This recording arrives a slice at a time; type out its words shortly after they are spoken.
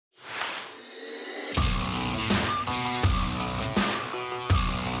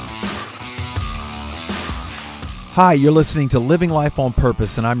Hi, you're listening to Living Life on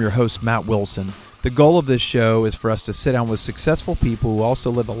Purpose, and I'm your host, Matt Wilson. The goal of this show is for us to sit down with successful people who also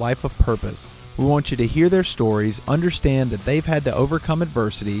live a life of purpose. We want you to hear their stories, understand that they've had to overcome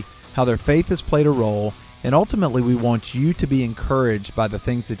adversity, how their faith has played a role, and ultimately we want you to be encouraged by the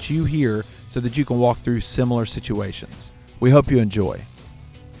things that you hear so that you can walk through similar situations. We hope you enjoy.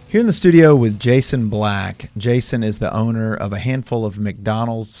 Here in the studio with Jason Black. Jason is the owner of a handful of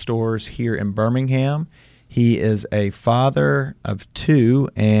McDonald's stores here in Birmingham. He is a father of two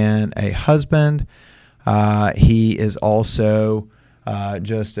and a husband. He is also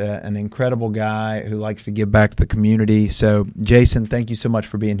just an incredible guy who likes to give back to the community. So, Jason, thank you so much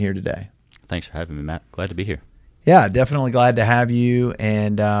for being here today. Thanks for having me, Matt. Glad to be here. Yeah, definitely glad to have you.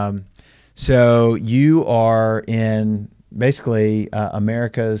 And so you are in basically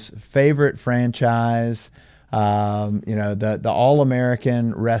America's favorite franchise, the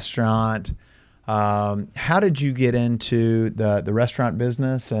All-American restaurant. How did you get into the restaurant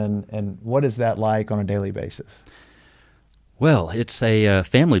business, and what is that like on a daily basis? Well, it's a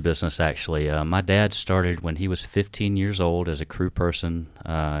family business, actually. My dad started when he was 15 years old as a crew person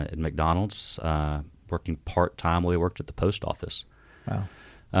at McDonald's, working part-time while he worked at the post office. Wow.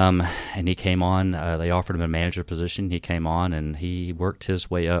 And he came on, they offered him a manager position. He came on, and he worked his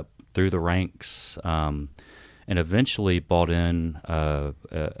way up through the ranks, and eventually bought in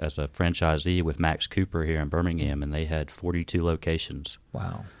as a franchisee with Max Cooper here in Birmingham, and they had 42 locations.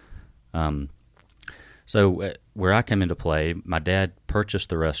 Wow. So where I come into play, my dad purchased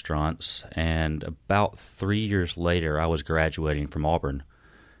the restaurants, and about 3 years later, I was graduating from Auburn,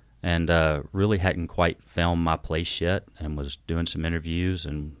 and really hadn't quite found my place yet, and was doing some interviews,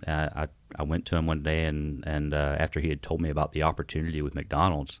 and I went to him one day, and after he had told me about the opportunity with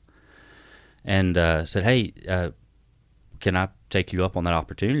McDonald's, and said, "Hey, can I take you up on that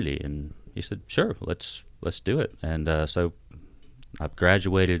opportunity?" And he said, "Sure, let's do it." And so I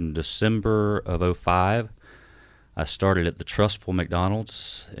graduated in December of 2005. I started at the Trustful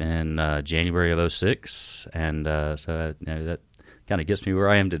McDonald's in January of 2006, and so that kind of gets me where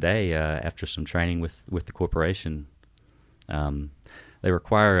I am today after some training with the corporation. They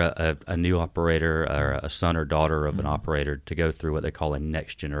require a new operator or a son or daughter of an operator to go through what they call a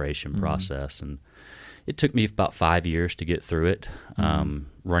next generation process. And it took me about 5 years to get through it,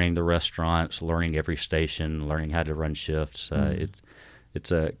 running the restaurants, learning every station, learning how to run shifts.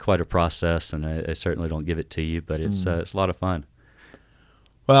 It's quite a process, and I certainly don't give it to you, but it's a lot of fun.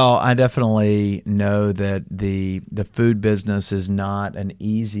 Well, I definitely know that the food business is not an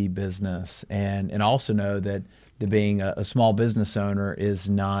easy business, and also know that being a small business owner is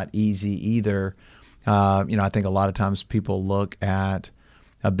not easy either. I think a lot of times people look at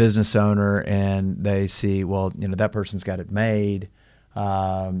a business owner and they see, well, that person's got it made.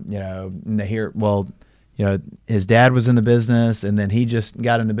 And they hear, well, his dad was in the business and then he just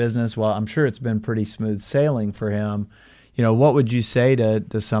got in the business. Well, I'm sure it's been pretty smooth sailing for him. What would you say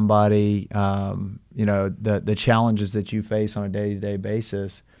to somebody, the challenges that you face on a day-to-day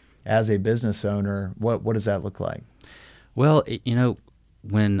basis as a business owner? What does that look like? Well,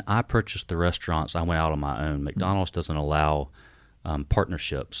 when I purchased the restaurants, I went out on my own. McDonald's doesn't allow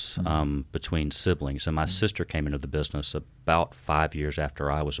partnerships between siblings. So my sister came into the business about 5 years after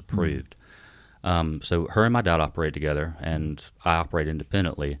I was approved. So her and my dad operate together, and I operate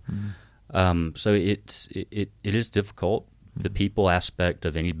independently. So it is difficult. The people aspect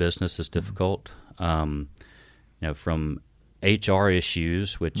of any business is difficult. From HR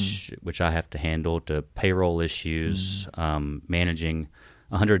issues, which I have to handle, to payroll issues, managing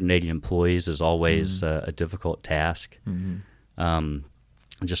 180 employees is always a difficult task.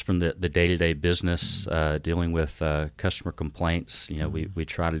 Just from the day-to-day business, dealing with customer complaints, we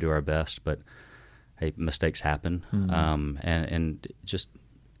try to do our best, but hey, mistakes happen. And just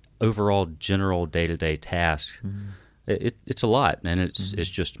overall general day-to-day tasks, it's a lot, and it's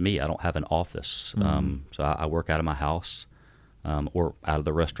just me. I don't have an office, so I work out of my house or out of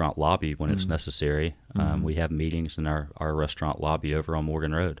the restaurant lobby when it's necessary. We have meetings in our restaurant lobby over on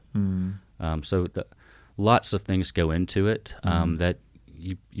Morgan Road. So lots of things go into it that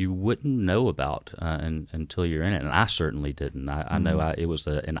you wouldn't know about until you're in it, and I certainly didn't. I know it was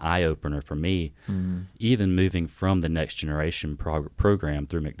an eye-opener for me, even moving from the Next Generation program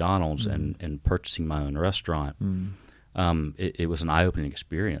through McDonald's and purchasing my own restaurant. It was an eye-opening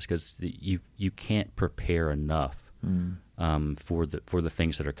experience because you can't prepare enough for the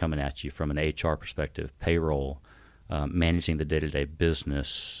things that are coming at you from an HR perspective, payroll, managing the day-to-day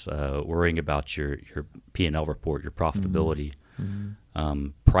business, worrying about your P&L report, your profitability.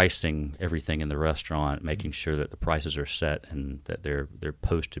 pricing everything in the restaurant, making sure that the prices are set and that they're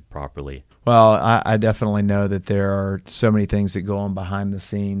posted properly. Well, I definitely know that there are so many things that go on behind the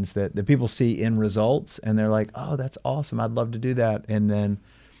scenes that people see in results, and they're like, "Oh, that's awesome! I'd love to do that." And then,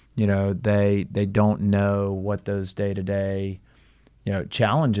 they don't know what those day-to-day,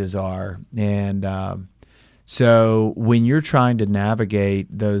 challenges are. And so when you're trying to navigate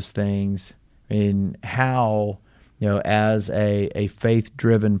those things, I mean, how, as a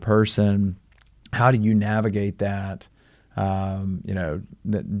faith-driven person, how do you navigate that?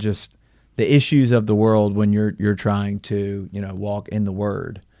 Just the issues of the world when you're trying to, walk in the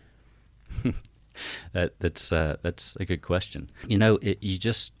Word. That's a good question. You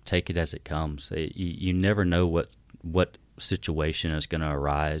just take it as it comes. You never know what situation is going to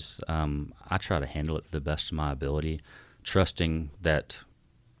arise. I try to handle it to the best of my ability, trusting that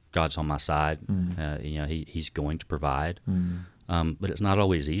God's on my side. He's going to provide. But it's not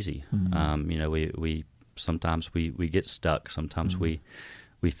always easy. We sometimes we get stuck. Sometimes we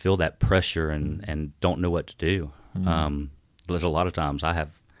feel that pressure and don't know what to do. There's a lot of times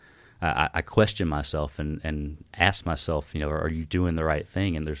I question myself and ask myself, are you doing the right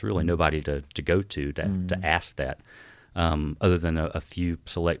thing? And there's really nobody to go to ask that, other than a few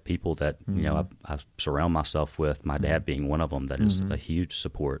select people that I surround myself with. My dad being one of them, that is a huge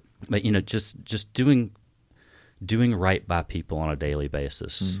support. But just doing right by people on a daily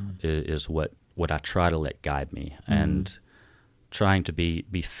basis is what I try to let guide me, and trying to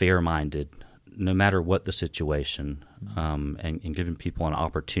be fair-minded no matter what the situation, and giving people an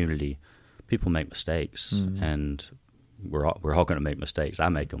opportunity. People make mistakes, and we're all going to make mistakes. I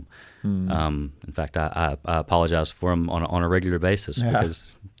make them. In fact, I apologize for them on a regular basis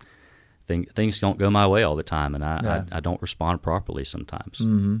because things don't go my way all the time, and I don't respond properly sometimes.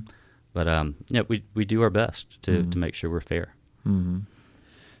 But we do our best to make sure we're fair.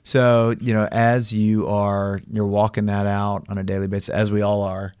 So as you're walking that out on a daily basis, as we all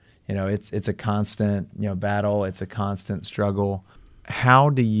are. It's a constant battle. It's a constant struggle. How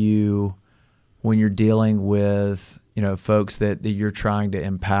do you, when you're dealing with folks that you're trying to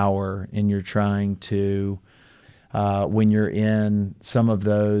empower, and you're trying to, when you're in some of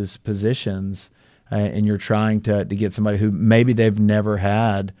those positions, and you're trying to get somebody who maybe they've never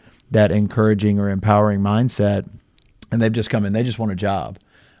had that encouraging or empowering mindset, and they've just come in, they just want a job.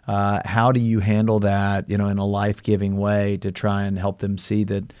 How do you handle that, in a life-giving way to try and help them see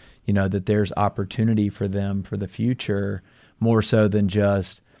that, that there's opportunity for them for the future, more so than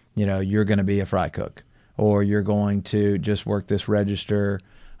just, you're going to be a fry cook, or you're going to just work this register,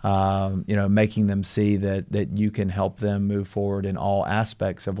 making them see that you can help them move forward in all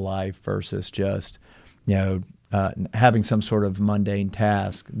aspects of life versus just, having some sort of mundane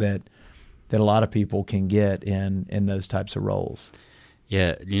task that a lot of people can get in those types of roles.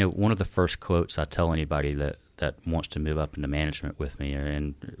 Yeah, one of the first quotes I tell anybody that wants to move up into management with me,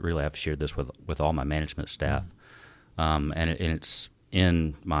 and really I've shared this with all my management staff, and it's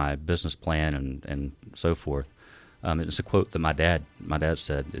in my business plan and so forth. It's a quote that my dad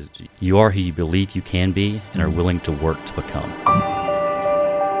said, is, "You are who you believe you can be and are willing to work to become."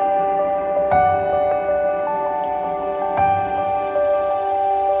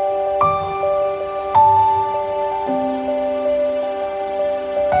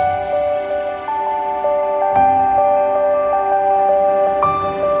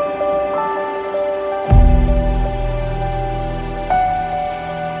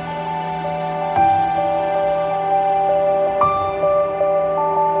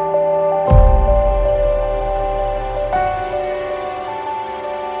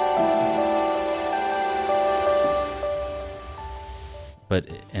 But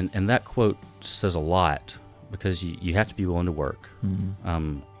and that quote says a lot, because you have to be willing to work.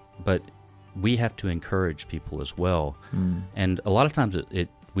 But we have to encourage people as well. And a lot of times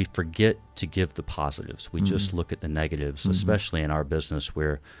we forget to give the positives. We just look at the negatives, especially in our business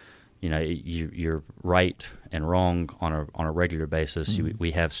where you're right and wrong on a regular basis.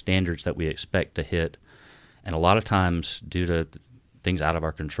 We have standards that we expect to hit, and a lot of times due to things out of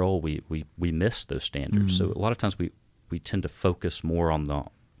our control, we miss those standards. So a lot of times we tend to focus more on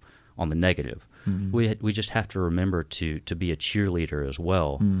the negative. We just have to remember to be a cheerleader as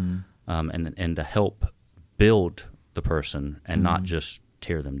well, and to help build the person and not just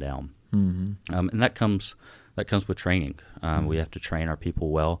tear them down. And that comes with training. We have to train our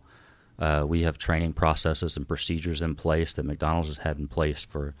people well. We have training processes and procedures in place that McDonald's has had in place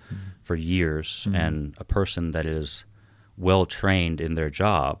for years, and a person that is well trained in their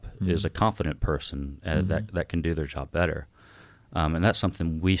job is a confident person that can do their job better. And that's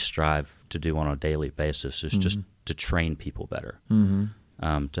something we strive to do on a daily basis, is just to train people better,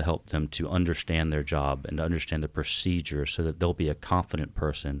 to help them to understand their job and to understand the procedure so that they'll be a confident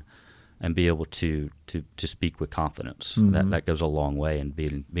person and be able to speak with confidence. That goes a long way in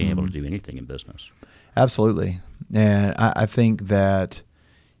being able to do anything in business. Absolutely. And I think that,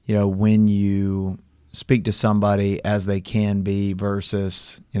 when you speak to somebody as they can be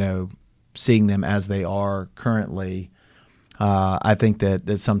versus, seeing them as they are currently, I think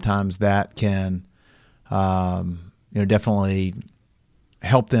that sometimes that can, definitely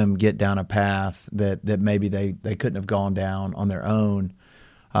help them get down a path that maybe they couldn't have gone down on their own.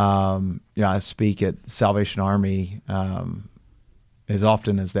 I speak at Salvation Army as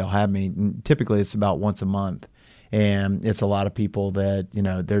often as they'll have me. Typically, it's about once a month, and it's a lot of people that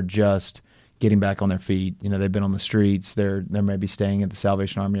they're just getting back on their feet. They've been on the streets. They're maybe staying at the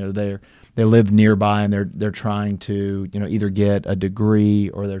Salvation Army, or they live nearby, and they're trying to either get a degree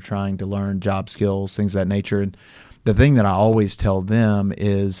or they're trying to learn job skills, things of that nature. And the thing that I always tell them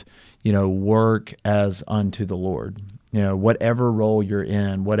is, work as unto the Lord. Whatever role you're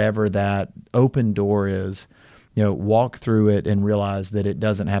in, whatever that open door is, walk through it and realize that it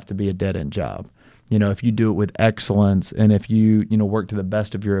doesn't have to be a dead-end job. If you do it with excellence and if you work to the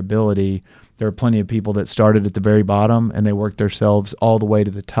best of your ability, there are plenty of people that started at the very bottom and they worked themselves all the way to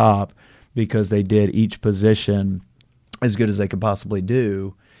the top because they did each position as good as they could possibly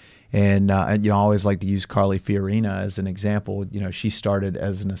do. And I always like to use Carly Fiorina as an example. She started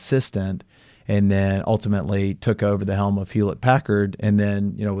as an assistant and then ultimately took over the helm of Hewlett-Packard, and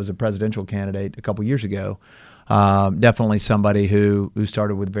then was a presidential candidate a couple years ago. Definitely somebody who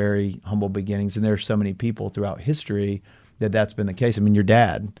started with very humble beginnings, and there's so many people throughout history that's been the case. I mean, your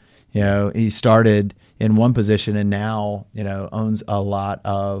dad, he started in one position and now owns a lot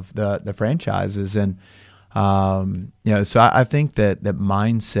of the franchises, and so I think that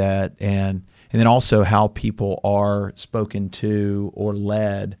mindset and then also how people are spoken to or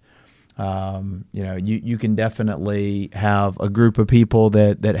led. You can definitely have a group of people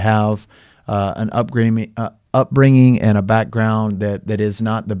that have an upbringing and a background that is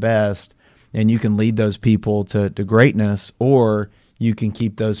not the best, and you can lead those people to greatness, or you can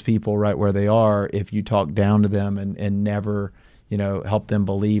keep those people right where they are if you talk down to them and never help them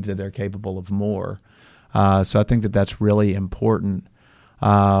believe that they're capable of more. So I think that's really important.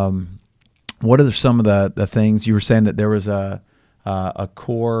 What are some of the things you were saying that there was a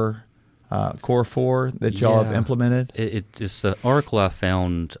core 4 that y'all have implemented? It's an article I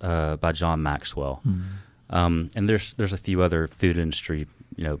found by John Maxwell, and there's a few other food industry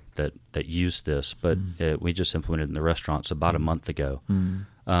that use this, but we just implemented in the restaurants about a month ago.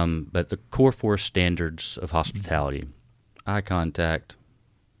 But the core 4 standards of hospitality: eye contact,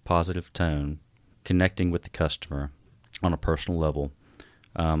 positive tone, connecting with the customer on a personal level,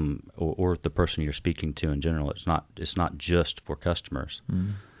 or the person you're speaking to in general. It's not just for customers.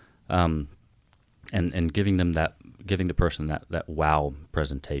 And giving the person that wow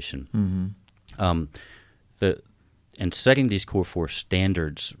presentation. And setting these core 4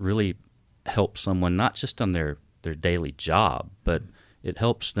 standards really helps someone not just on their daily job, but it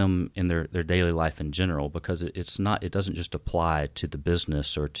helps them in their daily life in general, because it doesn't just apply to the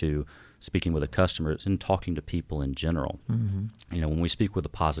business or to speaking with a customer. It's in talking to people in general. When we speak with a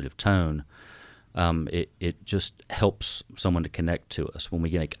positive tone, it just helps someone to connect to us. When we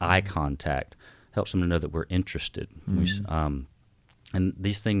make eye contact, helps them to know that we're interested. And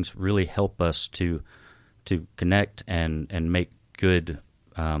these things really help us to connect and make good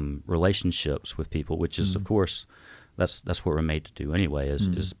relationships with people, which is, of course, that's what we're made to do anyway,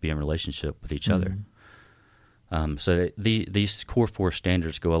 is be in relationship with each other. So these core 4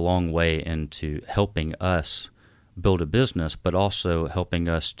 standards go a long way into helping us build a business, but also helping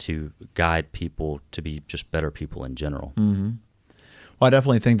us to guide people to be just better people in general. Well, I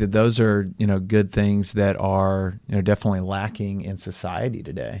definitely think that those are good things that are definitely lacking in society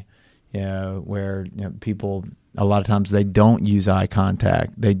today. Where people a lot of times they don't use eye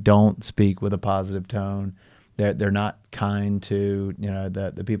contact, they don't speak with a positive tone, they're not kind to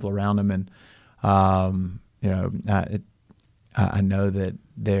the people around them, and I know that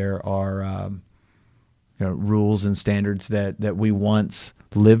there are rules and standards that we once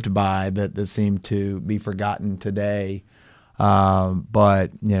lived by that seem to be forgotten today.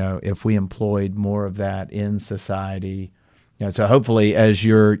 But if we employed more of that in society, so hopefully as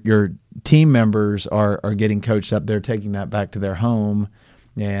your team members are getting coached up, they're taking that back to their home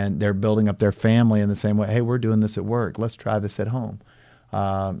and they're building up their family in the same way. Hey, we're doing this at work. Let's try this at home.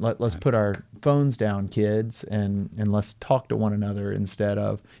 Let's put our phones down, kids, and let's talk to one another instead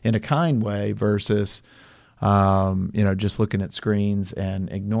of in a kind way versus just looking at screens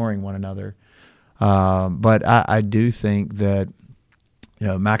and ignoring one another. But I do think that,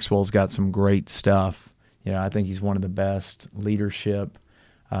 Maxwell's got some great stuff. I think he's one of the best leadership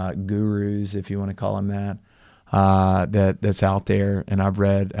gurus, if you want to call him that, that's out there. And I've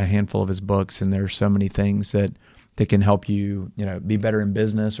read a handful of his books, and there's so many things that can help you, be better in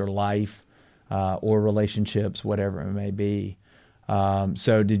business or life, or relationships, whatever it may be.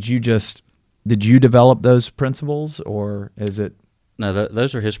 So did you develop those principles, or is it? No,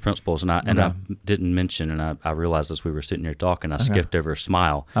 those are his principles, and I didn't mention, and I realized as we were sitting here talking, I skipped over a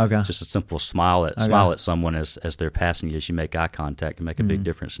smile. Okay. Just a simple smile at someone as they're passing you, as you make eye contact, can make a big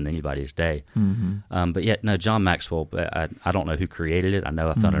difference in anybody's day. Mm-hmm. But yet, no, John Maxwell, I don't know who created it. I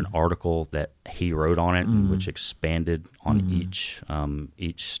know I found an article that he wrote on it, which expanded on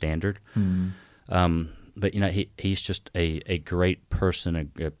each standard. But he's just a great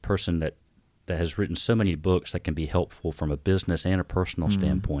person, a person that has written so many books that can be helpful from a business and a personal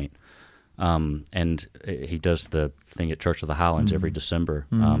standpoint. And he does the thing at Church of the Highlands every December.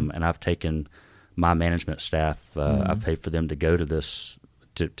 And I've taken my management staff, I've paid for them to go to this,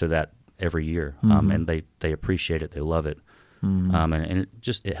 to that every year. And they appreciate it. They love it. And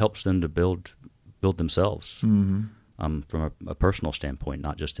it helps them to build themselves from a personal standpoint,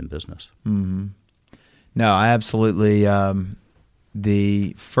 not just in business. No, I absolutely.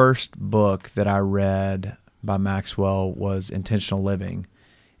 The first book that I read by Maxwell was Intentional Living,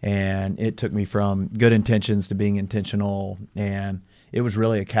 and it took me from good intentions to being intentional, and it was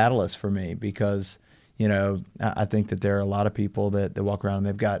really a catalyst for me because, I think that there are a lot of people that walk around and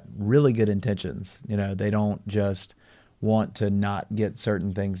they've got really good intentions. They don't just want to not get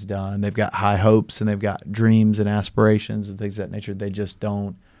certain things done. They've got high hopes and they've got dreams and aspirations and things of that nature. They just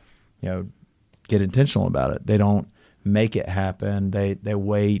don't, get intentional about it. They don't make it happen. They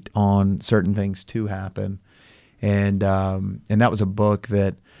wait on certain things to happen. And that was a book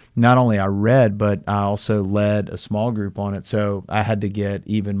that not only I read, but I also led a small group on it. So I had to get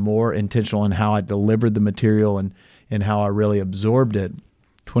even more intentional in how I delivered the material and how I really absorbed it.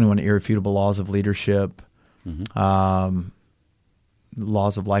 21 Irrefutable Laws of Leadership, Laws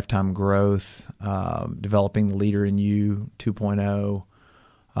of Lifetime Growth, Developing the Leader in You 2.0,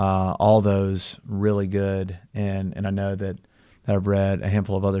 all those really good. And I know that I've read a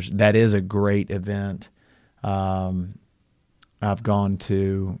handful of others. That is a great event. I've gone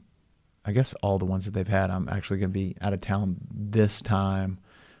to, I guess, all the ones that they've had. I'm actually going to be out of town this time,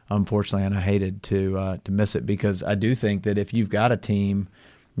 unfortunately, and I hated to miss it because I do think that if you've got a team,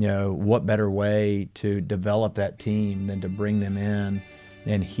 what better way to develop that team than to bring them in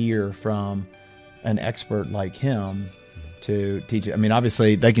and hear from an expert like him to teach it. I mean,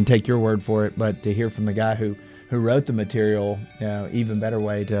 obviously they can take your word for it, but to hear from the guy who wrote the material, even better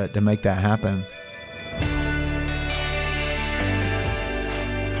way to make that happen.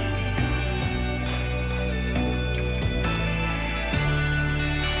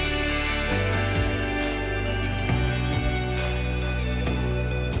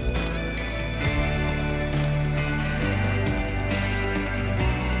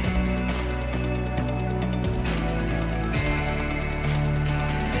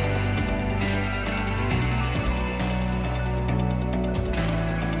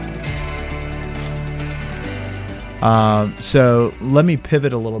 So let me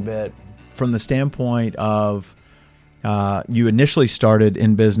pivot a little bit from the standpoint of you initially started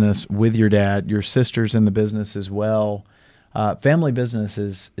in business with your dad, your sister's in the business as well. Family business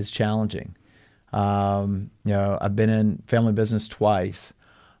is challenging. I've been in family business twice.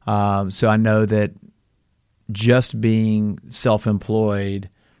 So I know that just being self-employed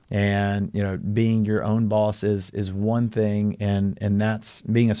and, being your own boss is one thing, and that's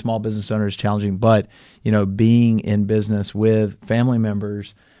being a small business owner is challenging. But, being in business with family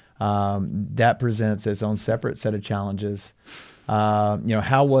members, that presents its own separate set of challenges.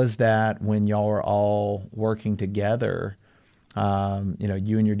 How was that when y'all were all working together? You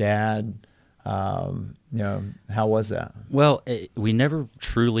and your dad, how was that? Well, we never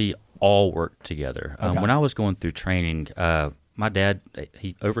truly all worked together. Okay. When I was going through training, my dad,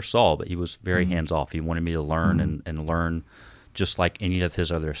 he oversaw, but he was very hands-off. He wanted me to learn and learn just like any of his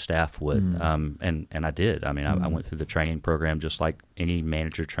other staff would. And I did. I mean, I went through the training program just like any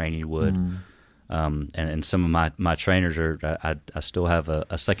manager trainee would. And some of my trainers I still have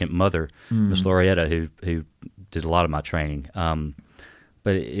a second mother, Miss Lorietta, who did a lot of my training.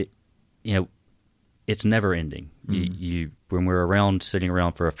 But it's never ending. When we're sitting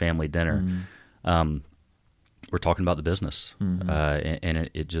around for a family dinner, we're talking about the business, and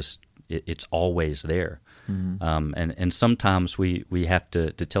it's always there. And sometimes we have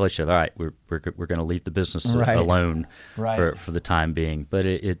to tell each other, all right, we're going to leave the business alone for the time being. But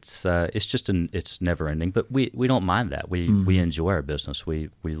it's it's never ending. But we don't mind that. We enjoy our business. We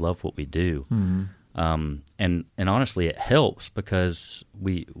love what we do. And honestly, it helps because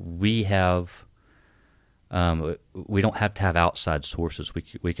we have we don't have to have outside sources.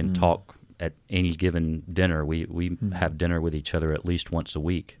 We can talk at any given dinner. We have dinner with each other at least once a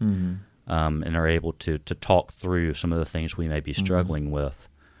week. And are able to talk through some of the things we may be struggling with,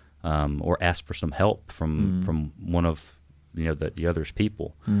 or ask for some help from one of the other's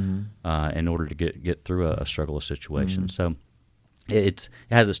people in order to get through a struggle or situation. So it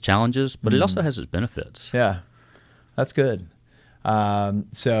has its challenges, but it also has its benefits. Yeah, that's good.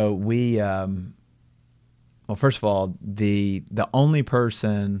 So we, well, first of all, the only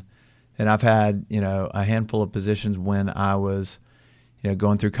person, and I've had a handful of positions when I was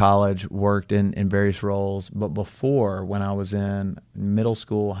going through college, worked in various roles. But before, when I was in middle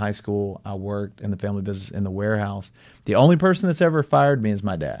school, high school, I worked in the family business in the warehouse. The only person that's ever fired me is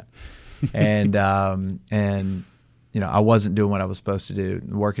my dad. And I wasn't doing what I was supposed to do,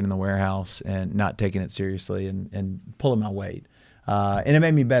 working in the warehouse and not taking it seriously and pulling my weight. And it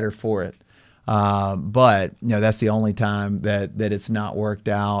made me better for it. But that's the only time that it's not worked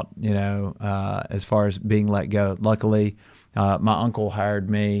out, as far as being let go. Luckily, my uncle hired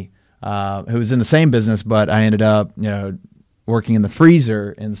me, who was in the same business, but I ended up, working in the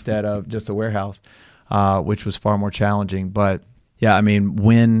freezer instead of just a warehouse, which was far more challenging. But yeah, I mean,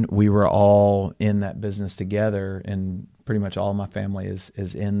 when we were all in that business together, and pretty much all of my family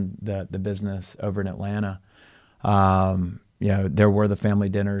is in the business over in Atlanta, there were the family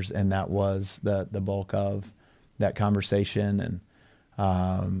dinners, and that was the bulk of that conversation. And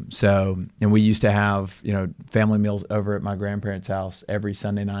and we used to have, family meals over at my grandparents' house every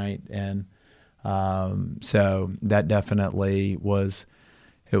Sunday night. And so that definitely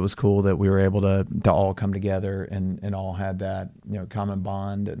it was cool that we were able to all come together and all had that, common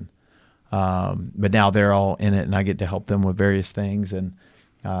bond. And but now they're all in it, and I get to help them with various things. And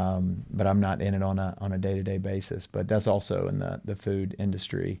but I'm not in it on a day-to-day basis. But that's also in the food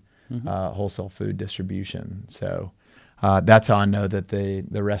industry, wholesale food distribution. So that's how I know that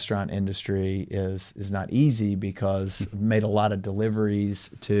the restaurant industry is not easy, because I made a lot of deliveries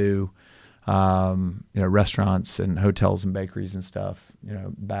to restaurants and hotels and bakeries and stuff,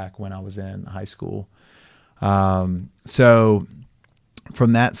 back when I was in high school. So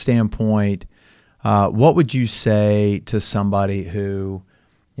from that standpoint, what would you say to somebody who,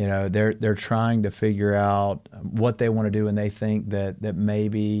 they're trying to figure out what they want to do, and they think that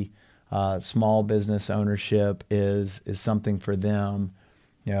maybe small business ownership is something for them?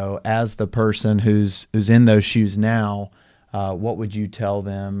 As the person who's in those shoes now, what would you tell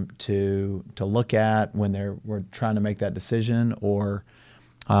them to look at when we're trying to make that decision, or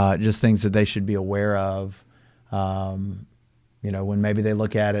just things that they should be aware of, when maybe they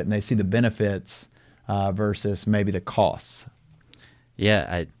look at it and they see the benefits versus maybe the costs? Yeah,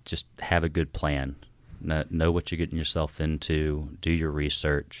 I just have a good plan. Know what you're getting yourself into. Do your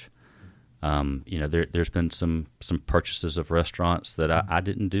research. There's been some purchases of restaurants that I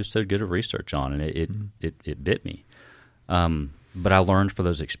didn't do so good of research on, and it bit me. But I learned for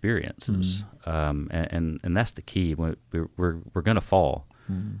those experiences, and that's the key. We're going to fall.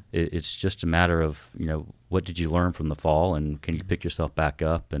 It's just a matter of what did you learn from the fall, and can you pick yourself back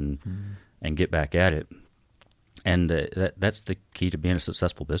up and get back at it. And that's the key to being a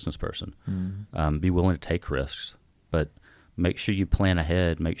successful business person. Be willing to take risks, but make sure you plan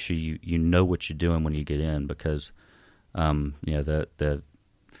ahead. Make sure you know what you're doing when you get in, because the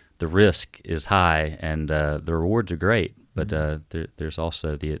risk is high and the rewards are great, but there's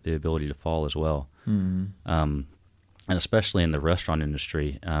also the ability to fall as well. And especially in the restaurant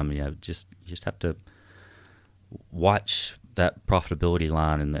industry, you just have to watch that profitability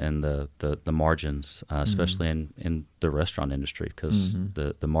line and the margins, especially in the restaurant industry, because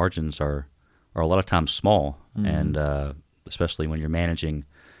the margins are a lot of times small, and especially when you're managing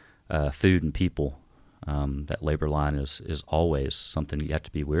food and people, that labor line is always something you have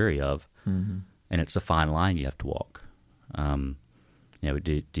to be wary of, and it's a fine line you have to walk. Do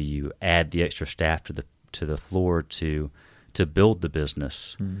you add the extra staff to the floor to build the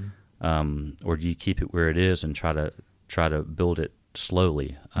business, or do you keep it where it is and try to build it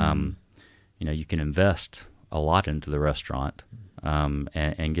slowly? You can invest a lot into the restaurant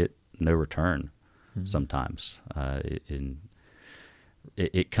and get no return sometimes.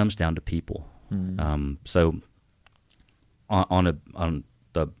 It comes down to people. So on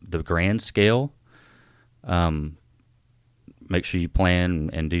the grand scale, make sure you plan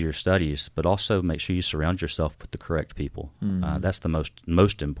and do your studies, but also make sure you surround yourself with the correct people. That's the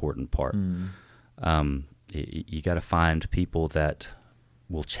most important part. You got to find people that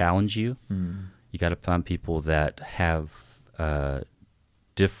will challenge you. You got to find people that have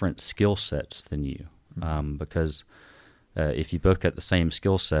different skill sets than you, because if you both got the same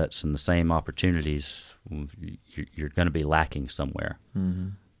skill sets and the same opportunities, you're going to be lacking somewhere.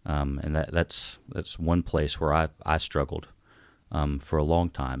 And that's one place where I struggled for a long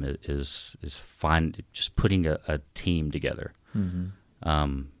time is just putting a team together.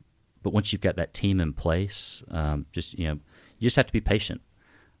 But once you've got that team in place, you just have to be patient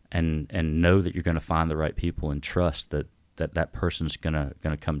and know that you're going to find the right people and trust that person's going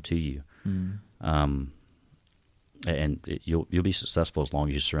to come to you. And you'll be successful as long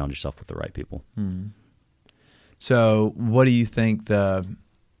as you surround yourself with the right people. So, what do you think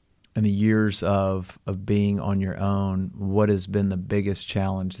in the years of being on your own, what has been the biggest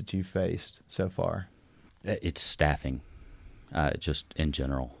challenge that you faced so far? It's staffing, just in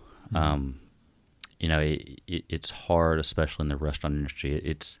general. It's hard, especially in the restaurant industry.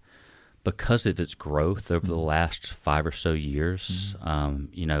 It's because of its growth over the last 5 or so years.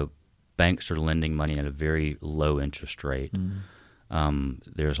 Banks are lending money at a very low interest rate.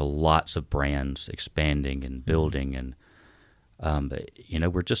 There's lots of brands expanding and building, and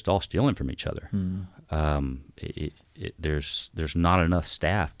we're just all stealing from each other. There's not enough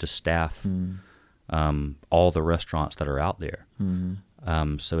staff to staff all the restaurants that are out there.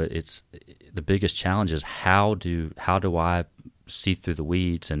 So it's the biggest challenge is how do I see through the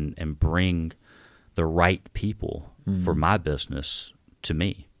weeds and bring the right people for my business to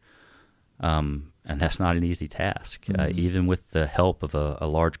me. And that's not an easy task, even with the help of a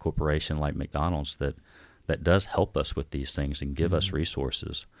large corporation like McDonald's that does help us with these things and give us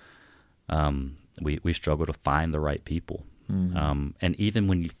resources. We struggle to find the right people. And even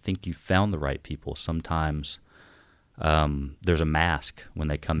when you think you found the right people, sometimes there's a mask when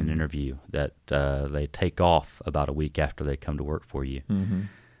they come and interview that they take off about a week after they come to work for you.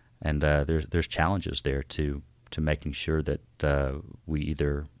 And there's challenges there to making sure that we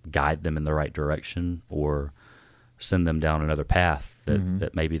either guide them in the right direction or send them down another path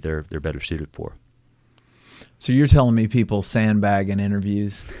that maybe they're better suited for. So you're telling me people sandbag in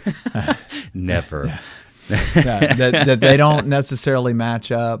interviews? Never. That they don't necessarily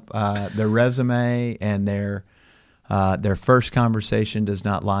match up. Their resume and their first conversation does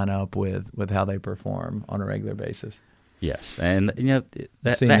not line up with how they perform on a regular basis. Yes, and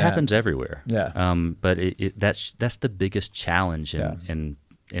that happens everywhere. Yeah. But that's the biggest challenge in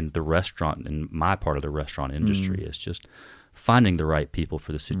the restaurant, in my part of the restaurant industry, is just finding the right people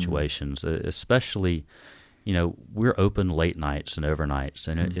for the situations. Especially, we're open late nights and overnights,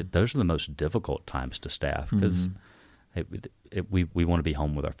 and those are the most difficult times to staff because we want to be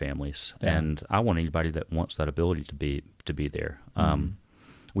home with our families, and I want anybody that wants that ability to be there.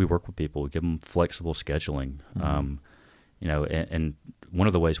 We work with people, we give them flexible scheduling. And one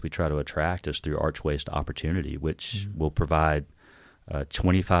of the ways we try to attract is through Archways to Opportunity, which will provide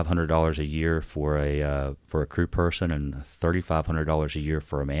 $2,500 a year for a crew person and $3,500 a year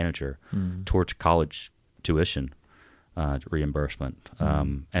for a manager towards college tuition reimbursement.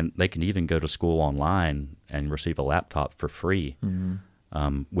 And they can even go to school online and receive a laptop for free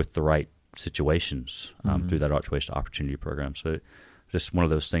with the right situations through that Archways to Opportunity program. So just one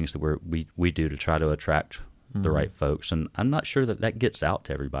of those things that we do to try to attract the right folks, and I'm not sure that gets out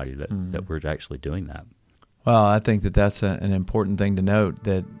to everybody that we're actually doing that. Well, I think that's an important thing to note,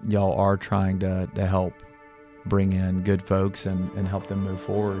 that y'all are trying to help bring in good folks and help them move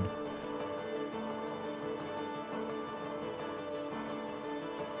forward.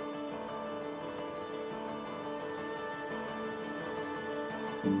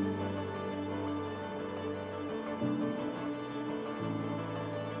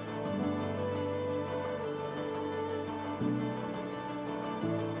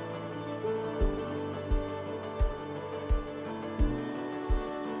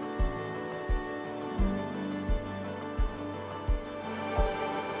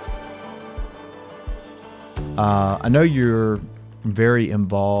 I know you're very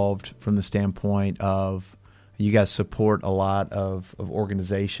involved from the standpoint of you guys support a lot of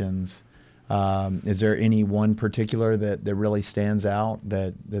organizations. Is there any one particular that really stands out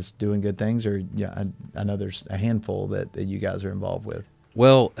that's doing good things? Or I know there's a handful that you guys are involved with.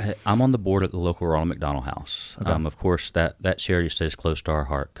 Well, I'm on the board at the local Ronald McDonald House. Okay. Of course, that charity stays close to our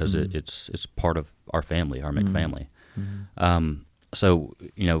heart because it's part of our family, our McFamily. So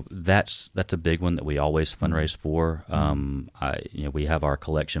that's a big one that we always fundraise for. We have our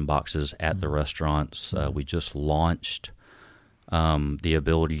collection boxes at the restaurants. We just launched the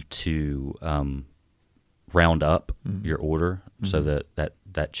ability to round up your order so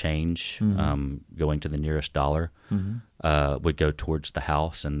that change going to the nearest dollar would go towards the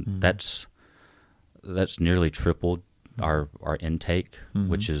house, and that's nearly tripled our intake,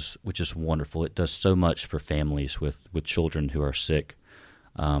 which is wonderful. It does so much for families with children who are sick,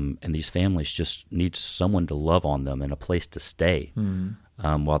 and these families just need someone to love on them and a place to stay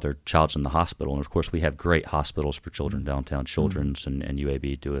while their child's in the hospital. And of course, we have great hospitals for children. Downtown Children's and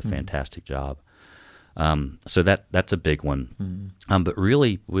UAB do a fantastic job. So that's a big one. But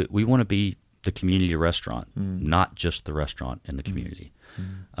really, we want to be the community restaurant, not just the restaurant in the community.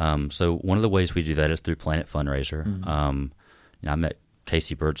 So one of the ways we do that is through Planet Fundraiser. I met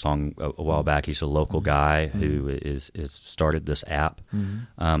Casey Birdsong a while back. He's a local guy who is started this app,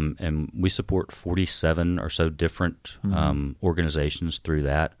 and we support 47 or so different organizations through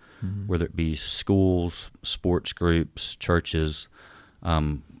that, whether it be schools, sports groups, churches,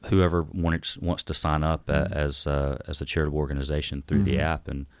 whoever wants to sign up as a charitable organization through the app,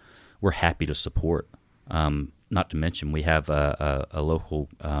 and we're happy to support. Not to mention, we have a local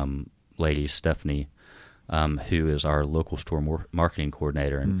lady, Stephanie, who is our local store marketing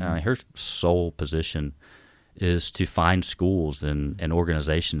coordinator, and her sole position is to find schools and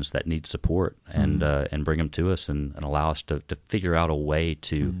organizations that need support and bring them to us and allow us to figure out a way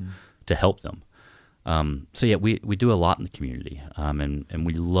to help them. So yeah, we do a lot in the community, and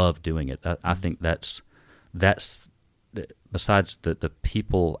we love doing it. I think that's besides the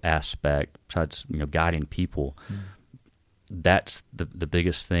people aspect, besides guiding people, that's the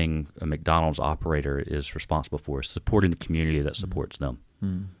biggest thing a McDonald's operator is responsible for, is supporting the community that supports them.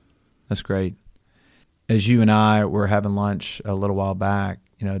 That's great. As you and I were having lunch a little while back,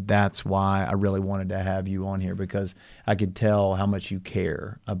 that's why I really wanted to have you on here, because I could tell how much you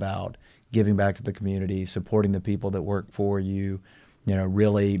care about giving back to the community, supporting the people that work for you,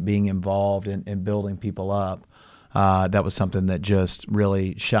 really being involved in building people up. That was something that just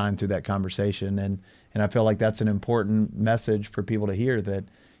really shined through that conversation. And I feel like that's an important message for people to hear, that,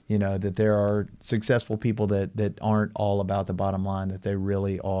 that there are successful people that aren't all about the bottom line, that they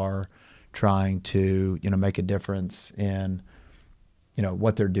really are trying to, make a difference in,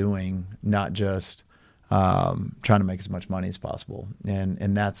 what they're doing, not just trying to make as much money as possible.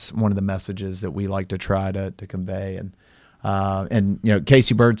 And that's one of the messages that we like to try to convey. And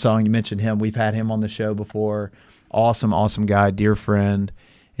Casey Birdsong, you mentioned him. We've had him on the show before. Awesome guy, dear friend.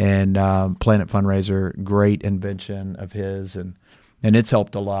 And Planet Fundraiser, great invention of his, and it's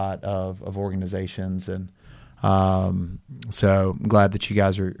helped a lot of organizations. And so I'm glad that you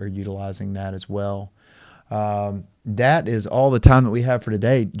guys are utilizing that as well. That is all the time that we have for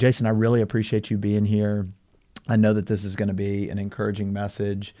today. Jason, I really appreciate you being here. I know that this is going to be an encouraging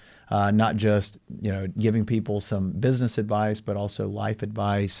message, not just giving people some business advice, but also life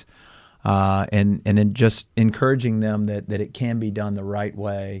advice, and in just encouraging them that it can be done the right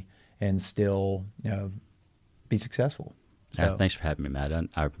way and still be successful. So, thanks for having me, Matt.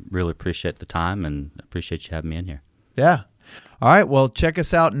 I really appreciate the time and appreciate you having me in here. Yeah. All right. Well, check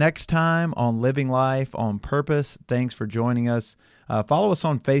us out next time on Living Life on Purpose. Thanks for joining us. Follow us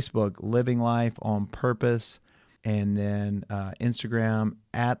on Facebook, Living Life on Purpose, and then Instagram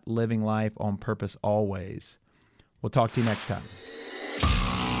 @Living Life on Purpose always. We'll talk to you next time.